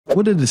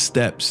What are the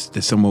steps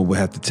that someone would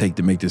have to take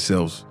to make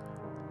themselves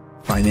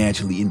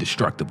financially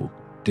indestructible?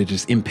 They're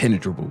just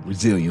impenetrable,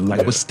 resilient.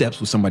 Like, what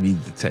steps would somebody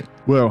need to take?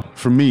 Well,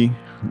 for me,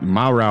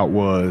 my route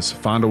was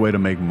find a way to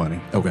make money.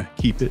 Okay.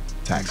 Keep it,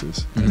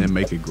 taxes, and then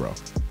make it grow.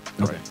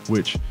 Okay.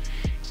 Which,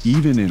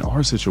 even in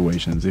our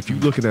situations, if you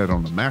look at that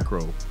on the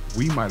macro,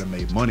 we might have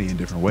made money in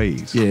different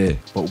ways. Yeah.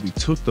 But we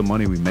took the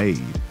money we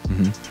made,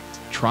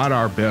 tried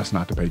our best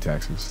not to pay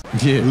taxes.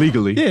 Yeah.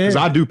 Legally. Yeah. Because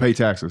I do pay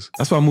taxes.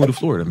 That's why I moved to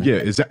Florida, man. Yeah,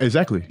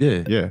 exactly.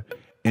 Yeah. Yeah.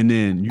 And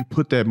then you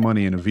put that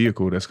money in a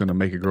vehicle that's going to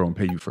make it grow and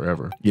pay you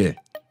forever. Yeah.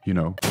 You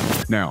know,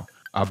 now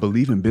I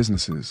believe in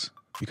businesses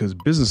because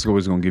business is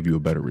always going to give you a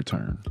better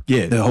return.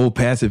 Yeah, the whole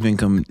passive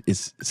income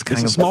is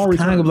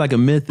kind of like a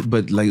myth,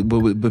 but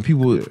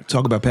people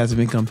talk about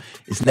passive income,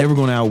 it's never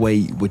going to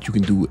outweigh what you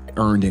can do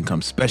earned income,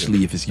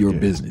 especially if it's your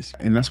business.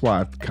 And that's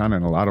why kind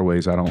of in a lot of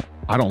ways I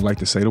don't like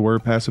to say the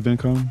word passive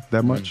income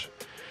that much.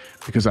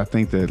 Because I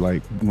think that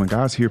like when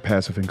guys hear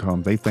passive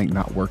income, they think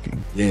not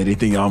working. Yeah, they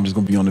think I'm just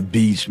gonna be on the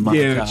beach.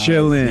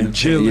 Chilling.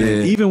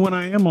 Yeah. Even when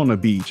I am on the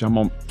beach, I'm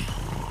on.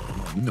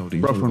 You know,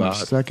 Bro, from the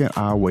second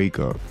I wake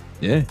up,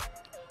 to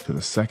the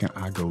second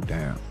I go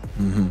down,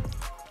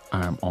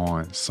 I'm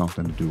on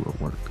something to do with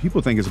work.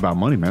 People think it's about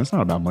money, man. It's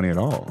not about money at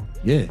all.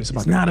 Yeah, it's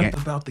not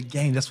about the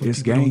game. That's what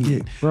people don't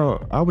get.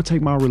 Bro, I would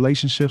take my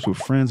relationships with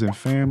friends and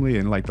family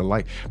and like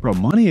bro,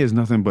 money is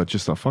nothing but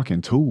just a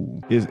fucking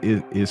tool.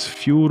 It's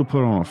fuel to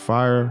put on a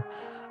fire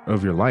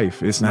of your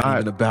life. It's not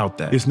even about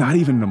that. It's not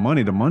even the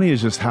money. The money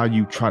is just how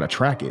you try to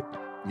track it.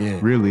 Yeah.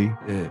 Really?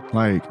 Yeah.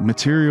 Like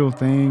material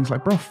things.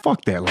 Like, bro,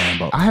 fuck that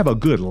Lambo. I have a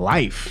good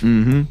life.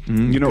 You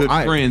know,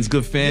 good friends,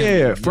 good family.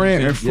 Yeah,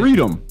 friend and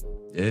freedom.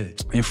 Yeah.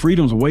 And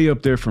freedom's way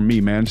up there for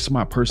me, man. Just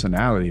my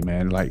personality,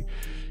 man. Like,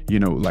 you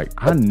know, like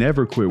I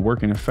never quit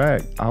working. In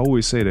fact, I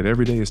always say that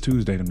every day is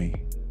Tuesday to me.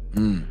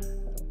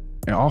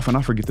 And often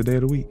I forget the day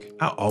of the week.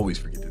 I always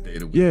forget the day of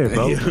the week. Yeah,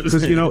 bro.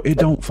 Because, you know, it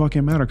don't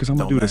fucking matter because I'm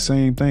going to do the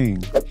same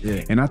thing.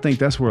 Yeah. And I think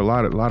that's where a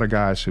lot of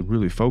guys should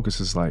really focus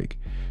is like,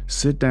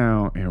 sit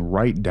down and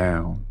write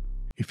down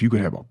if you could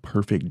have a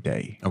perfect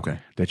day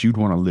that you'd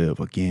want to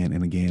live again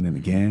and again and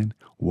again,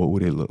 what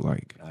would it look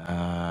like?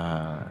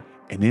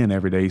 And then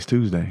every day is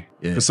Tuesday.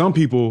 Yeah. For some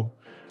people,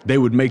 they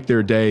would make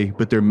their day,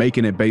 but they're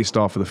making it based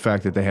off of the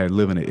fact that they had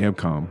living an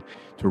income.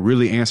 To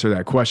really answer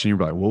that question, you're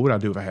like, what would I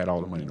do if I had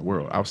all the money in the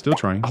world? I was still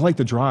trained. I like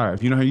to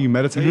drive. You know how you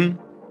meditate?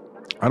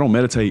 I don't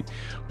meditate,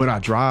 but I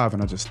drive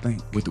and I just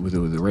think. With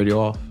the radio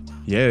off?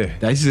 Yeah.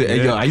 I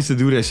used to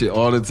do that shit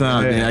all the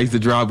time, man. I used to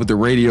drive with the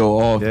radio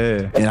off,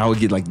 and I would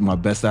get like my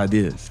best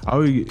ideas.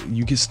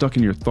 You get stuck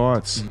in your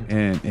thoughts,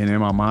 and in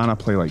my mind, I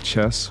play like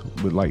chess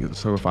with like,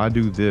 so if I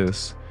do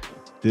this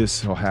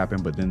will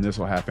happen, but then this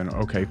will happen.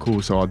 Okay,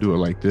 cool. So I'll do it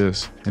like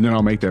this. And then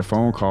I'll make that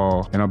phone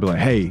call and I'll be like,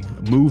 hey,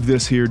 move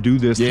this here, do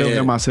this, tell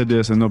them I said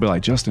this. And they'll be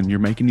like, Justin, you're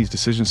making these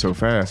decisions so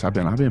fast. I've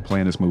been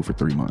playing this move for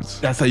 3 months.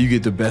 That's how you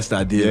get the best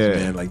ideas,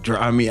 man. Like,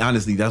 I mean,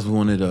 honestly, that's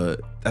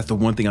the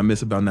one thing I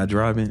miss about not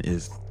driving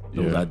is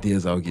those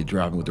ideas I would get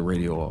driving with the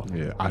radio off.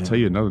 Yeah. I'll tell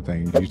you another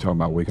thing. You talking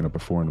about waking up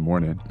at 4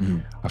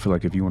 a.m. I feel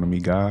like if you want to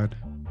meet God,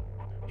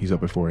 he's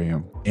up at 4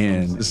 a.m.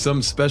 And there's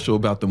something special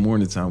about the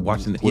morning time,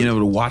 being able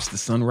to watch the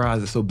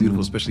sunrise. It's so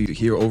beautiful, especially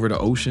here over the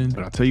ocean.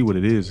 But I'll tell you what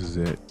it is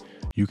that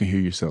you can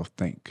hear yourself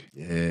think.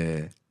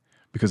 Yeah.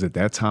 Because at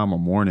that time of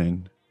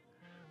morning,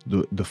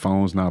 the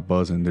phone's not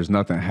buzzing. There's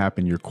nothing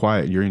happening. You're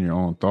quiet. You're in your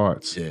own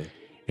thoughts. Yeah.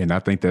 And I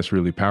think that's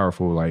really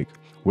powerful. Like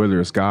whether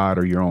it's God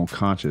or your own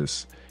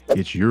conscious,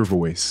 it's your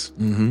voice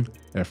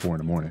at 4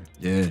 a.m.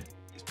 Yeah.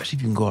 Especially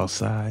if you can go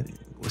outside,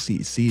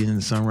 see it in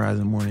the sunrise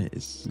in the morning.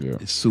 It's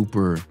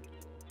super.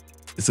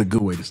 It's a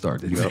good way to start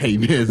the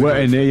day. Well,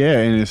 and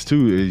it's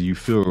too, you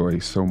feel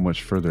like so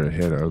much further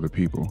ahead of other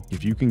people.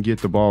 If you can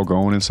get the ball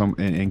going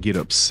and get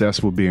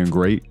obsessed with being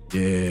great,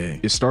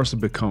 it starts to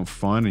become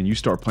fun and you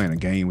start playing a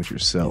game with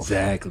yourself.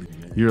 Exactly,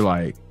 man. You're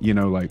like,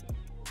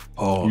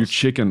 you're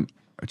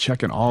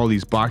checking all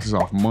these boxes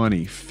off: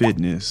 money,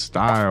 fitness,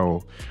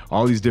 style,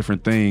 all these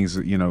different things,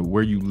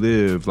 where you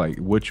live, like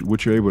what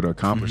you're able to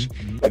accomplish.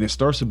 And it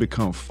starts to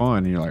become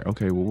fun. And you're like,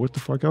 okay, well, what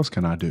the fuck else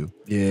can I do?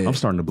 Yeah. I'm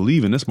starting to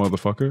believe in this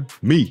motherfucker.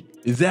 Me.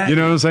 Exactly. You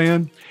know what I'm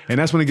saying? And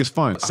that's when it gets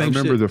fun. Same I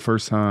remember shit. the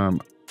first time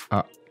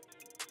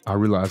I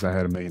realized I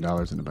had $1 million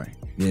in the bank.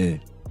 Yeah.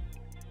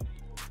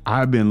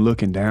 I've been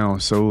looking down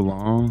so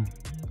long,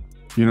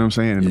 you know what I'm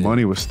saying? And the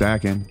money was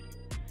stacking.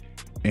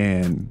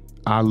 And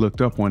I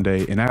looked up one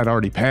day and I had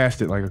already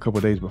passed it like a couple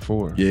of days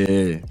before. Yeah.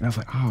 And I was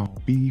like, oh,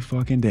 be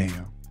fucking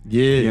damn.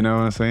 Yeah. You know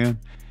what I'm saying?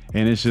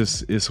 And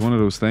it's one of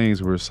those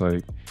things where it's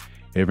like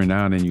every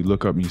now and then you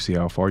look up and you see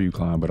how far you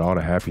climb, but all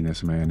the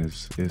happiness, man,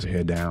 is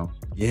head down.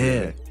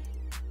 Yeah.